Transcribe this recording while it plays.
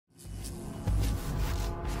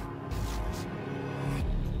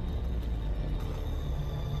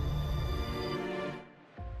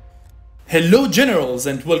Hello generals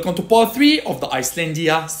and welcome to part 3 of the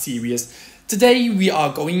Icelandia series. Today we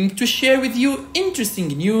are going to share with you interesting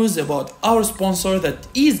news about our sponsor that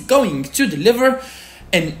is going to deliver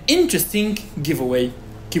an interesting giveaway.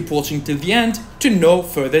 Keep watching till the end to know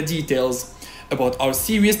further details. About our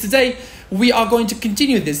series today, we are going to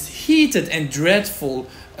continue this heated and dreadful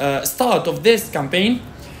start of this campaign.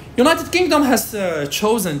 United Kingdom has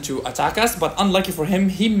chosen to attack us, but unlucky for him,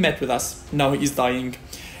 he met with us. Now he is dying.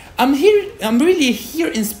 I'm really here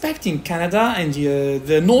inspecting Canada and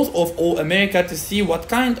the north of all America to see what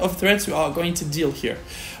kind of threats we are going to deal here.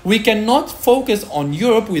 We cannot focus on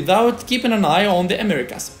Europe without keeping an eye on the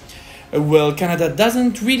Americas. Well, Canada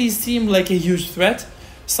doesn't really seem like a huge threat.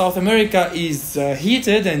 South America is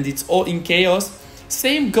heated and it's all in chaos.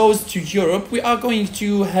 Same goes to Europe. We are going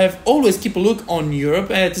to always keep a look on Europe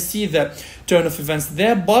to see the turn of events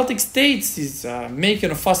there. Baltic states is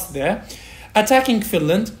making a fuss there, attacking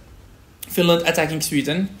Finland attacking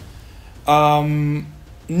Sweden.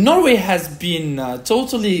 Norway has been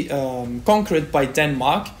totally conquered by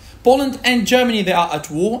Denmark. Poland and Germany, they are at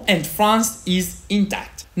war, and France is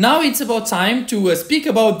intact. Now it's about time to speak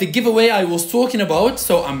about the giveaway I was talking about,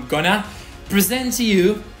 so I'm gonna present to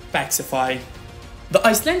you Packify. The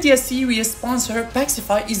Icelandia series sponsor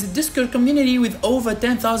Packify is a Discord community with over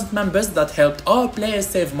 10,000 members that helped our players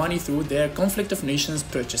save money through their Conflict of Nations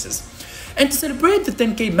purchases. And to celebrate the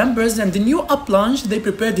 10k members and the new up launch, they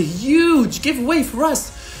prepared a huge giveaway for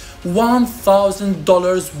us.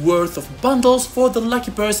 $1,000 worth of bundles for the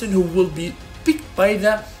lucky person who will be picked by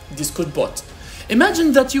the Discord bot.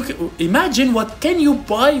 Imagine what can you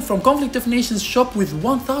buy from Conflict of Nations shop with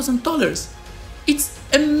 $1,000. It's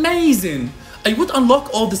amazing. I would unlock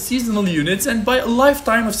all the seasonal units and buy a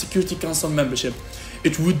lifetime of Security Council membership.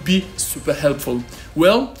 It would be super helpful.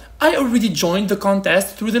 Well, I already joined the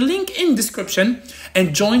contest through the link in description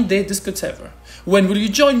and joined their Discord server. When will you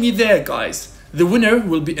join me there, guys? The winner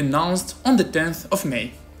will be announced on the 10th of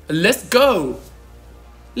May. Let's go!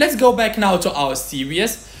 Let's go back now to our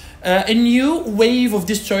series. A new wave of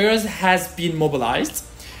destroyers has been mobilized.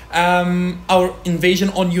 Our invasion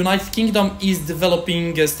on United Kingdom is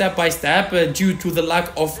developing step by step due to the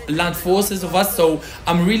lack of land forces of us, so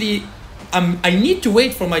I need to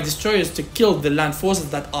wait for my destroyers to kill the land forces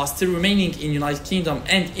that are still remaining in United Kingdom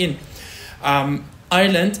and in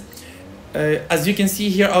Ireland. As you can see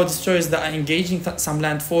here, our destroyers that are engaging some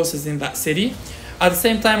land forces in that city. At the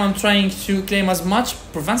same time, I'm trying to claim as much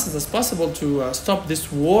provinces as possible to stop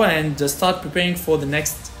this war and start preparing for the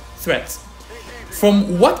next threat.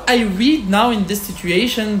 From what I read now in this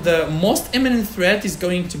situation, the most imminent threat is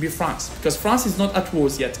going to be France, because France is not at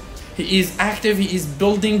wars yet. He is active, he is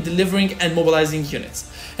building, delivering and mobilizing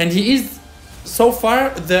units. And he is so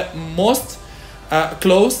far the most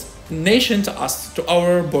close nation to us, to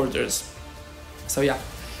our borders. So yeah,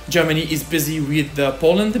 Germany is busy with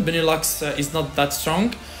Poland, Benelux is not that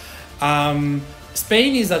strong.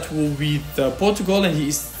 Spain is at war with Portugal and he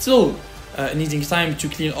is still needing time to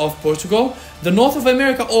clean off Portugal. The North of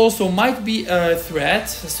America also might be a threat,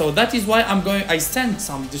 so that is why I sent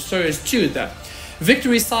some destroyers to the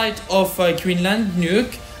victory site of Greenland,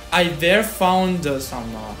 Nuuk. I there found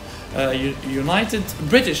some United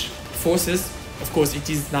British forces. Of course, it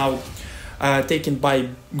is now taken by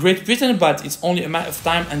Great Britain, but it's only a matter of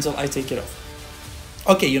time until I take it off.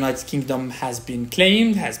 Okay, United Kingdom has been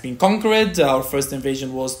claimed, has been conquered. Our first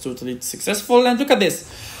invasion was totally successful, and look at this.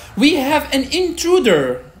 We have an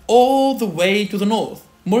intruder all the way to the north.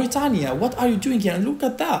 Mauritania, what are you doing here? And look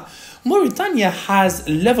at that. Mauritania has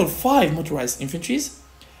level 5 motorized infantries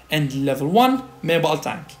and level 1 mobile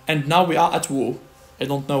tank. And now we are at war. I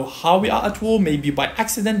don't know how we are at war. Maybe by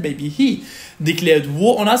accident. Maybe he declared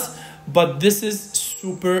war on us. But this is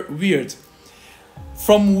super weird.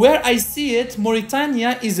 From where I see it,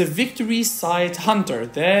 Mauritania is a victory site hunter.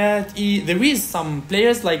 There is some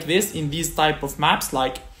players like this in these type of maps,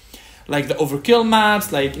 like the overkill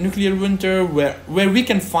maps, like nuclear winter, where we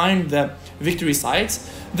can find the victory sites.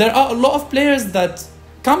 There are a lot of players that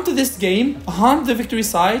come to this game, hunt the victory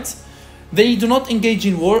sites. They do not engage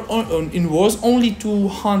in wars, only to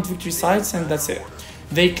hunt victory sites, and that's it.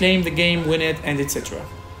 They claim the game, win it, and etc.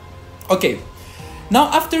 Okay, now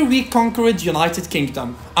after we conquered United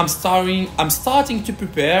Kingdom, I'm starting to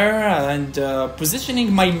prepare and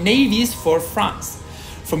positioning my navies for France.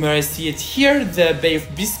 From where I see it here, the Bay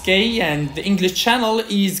of Biscay and the English Channel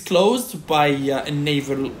is closed by a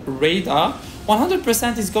naval radar.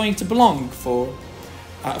 100% is going to belong for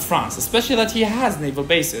France, especially that he has naval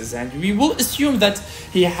bases, and we will assume that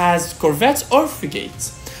he has corvettes or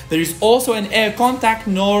frigates. There is also an air contact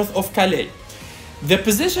north of Calais. The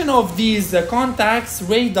position of these contacts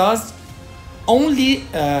radars only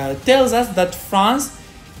tells us that France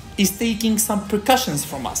is taking some precautions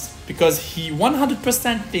from us, because he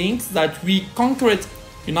 100% thinks that we conquered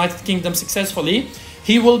United Kingdom successfully,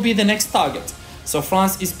 he will be the next target. So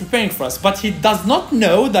France is preparing for us, but he does not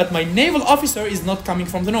know that my naval officer is not coming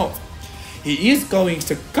from the north. He is going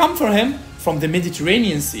to come for him from the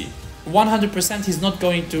Mediterranean Sea. 100% he's not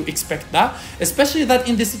going to expect that, especially that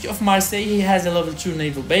in the city of Marseille he has a level 2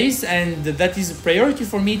 naval base, and that is a priority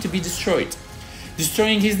for me to be destroyed.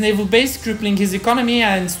 Destroying his naval base, crippling his economy,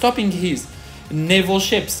 and stopping his naval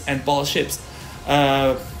ships and battleships.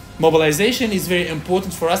 Mobilization is very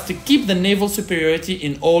important for us to keep the naval superiority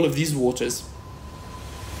in all of these waters.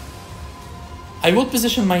 I will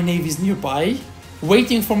position my navies nearby,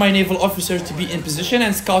 waiting for my naval officer to be in position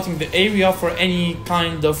and scouting the area for any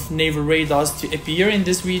kind of naval radars to appear in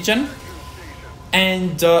this region.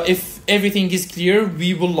 And if everything is clear,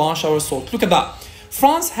 we will launch our assault. Look at that.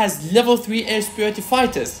 France has level 3 air superiority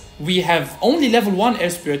fighters. We have only level 1 air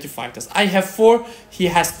superiority fighters. I have 4, he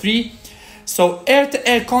has 3. So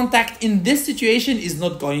air-to-air contact in this situation is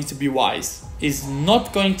not going to be wise. Is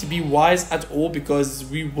not going to be wise at all, because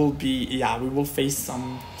we will face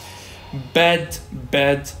some bad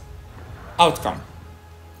outcome.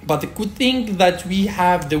 But the good thing that we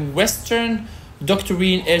have the Western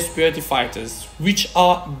doctrine air superiority fighters, which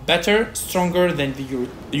are better, stronger than the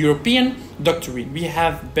European doctrine. We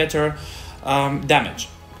have better damage.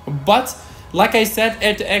 But like I said,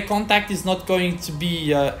 air-to-air contact is not going to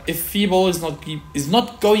be feeble, is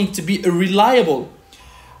not going to be a reliable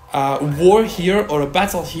war here or a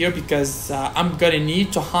battle here, because I'm gonna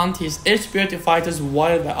need to hunt his air superiority fighters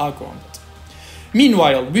while they are grounded.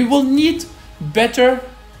 Meanwhile, we will need better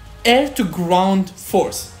air-to-ground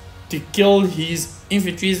force to kill his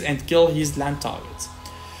infantries and kill his land targets.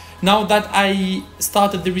 Now that I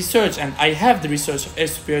started the research and I have the research of air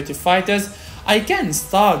superiority fighters, I can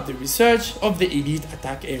start the research of the elite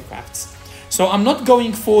attack aircrafts. So I'm not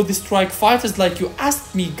going for the strike fighters like you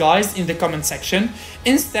asked me guys in the comment section.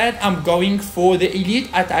 Instead, I'm going for the elite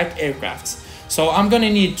attack aircrafts. So I'm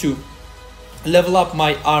gonna need to level up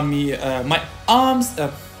my army,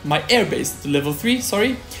 my airbase to level 3,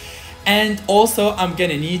 sorry. And also I'm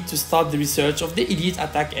gonna need to start the research of the elite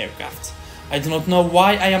attack aircraft. I do not know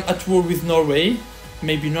why I am at war with Norway.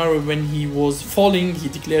 Maybe Norway, when he was falling, he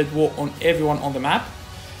declared war on everyone on the map.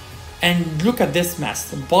 And look at this mess.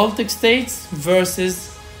 The Baltic states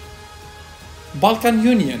versus Balkan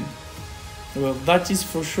Union. Well, that is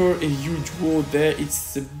for sure a huge war there.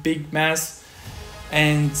 It's a big mess,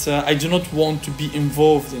 and I do not want to be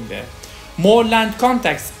involved in there. More land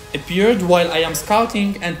contacts appeared while I am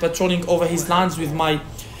scouting and patrolling over his lands with my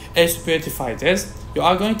air superiority fighters. You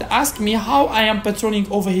are going to ask me how I am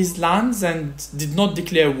patrolling over his lands and did not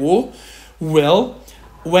declare war. Well,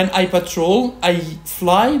 when I patrol, I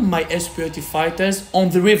fly my air superiority fighters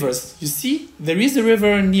on the rivers. You see, there is a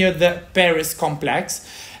river near the Paris complex,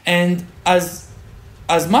 and as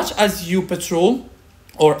much as you patrol,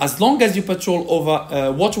 or as long as you patrol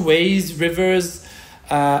over waterways, rivers,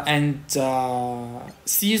 and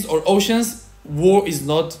seas or oceans, war is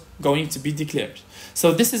not going to be declared.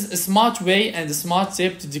 So this is a smart way and a smart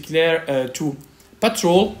tip to declare, to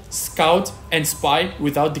patrol, scout, and spy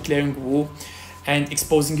without declaring war and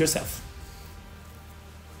exposing yourself.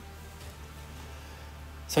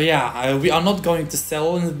 So yeah, we are not going to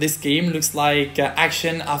sell in this game. Looks like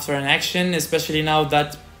action after an action, especially now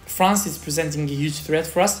that France is presenting a huge threat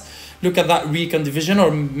for us. Look at that recon division,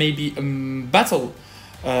 or maybe main battle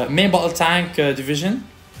tank division.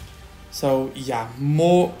 So yeah,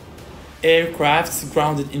 more aircrafts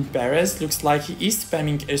grounded in Paris. Looks like he is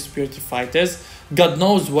spamming air superiority fighters. God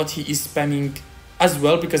knows what he is spamming as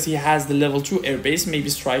well, because he has the level 2 airbase, maybe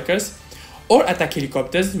strikers or attack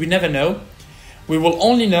helicopters. We never know. We will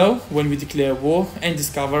only know when we declare war and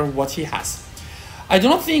discover what he has. I do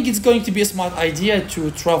not think it's going to be a smart idea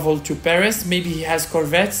to travel to Paris. Maybe he has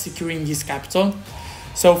corvettes securing his capital.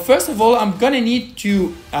 So first of all, I'm gonna need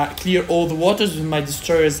to clear all the waters with my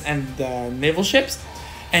destroyers and naval ships.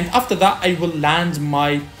 And after that, I will land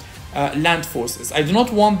my land forces. I do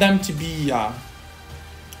not want them to be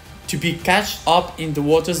catch up in the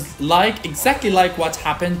waters, exactly like what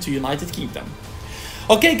happened to United Kingdom.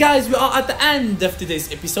 Okay guys, we are at the end of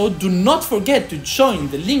today's episode. Do not forget to join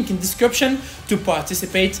the link in description to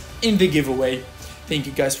participate in the giveaway. Thank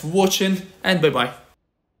you guys for watching, and bye bye.